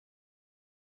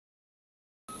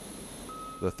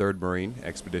The 3rd Marine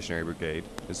Expeditionary Brigade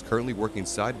is currently working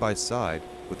side by side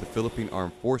with the Philippine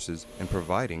Armed Forces and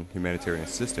providing humanitarian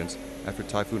assistance after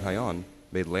Typhoon Haiyan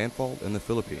made landfall in the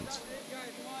Philippines.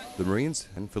 The Marines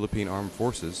and Philippine Armed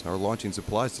Forces are launching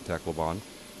supplies to Tacloban,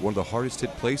 one of the hardest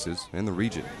hit places in the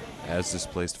region. As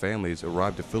displaced families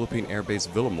arrive to Philippine Airbase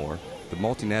Villamore, the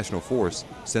multinational force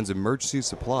sends emergency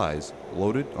supplies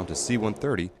loaded onto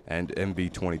C-130 and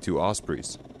MV-22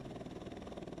 Ospreys.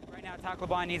 Right now,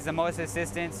 Tacloban needs the most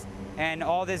assistance, and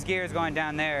all this gear is going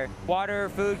down there. Water,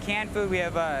 food, canned food.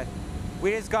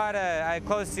 We just got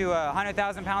close to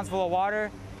 100,000 pounds full of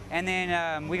water, and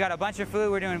then we got a bunch of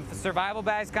food. We're doing survival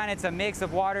bags, it's a mix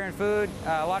of water and food,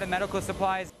 a lot of medical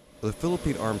supplies. The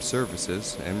Philippine Armed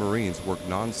Services and Marines work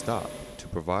non-stop to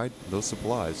provide those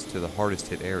supplies to the hardest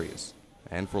hit areas.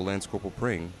 And for Lance Cpl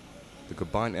Pring, the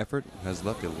combined effort has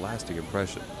left a lasting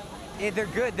impression. They're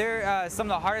good. They're some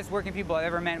of the hardest working people I've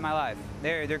ever met in my life.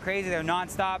 They're crazy. They're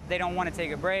non-stop. They don't want to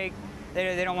take a break.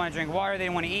 They don't want to drink water. They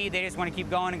don't want to eat. They just want to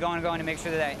keep going and going and going to make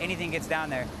sure that anything gets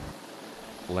down there.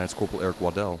 Lance Cpl Eric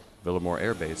Waddell, Villamore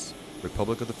Airbase,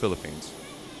 Republic of the Philippines.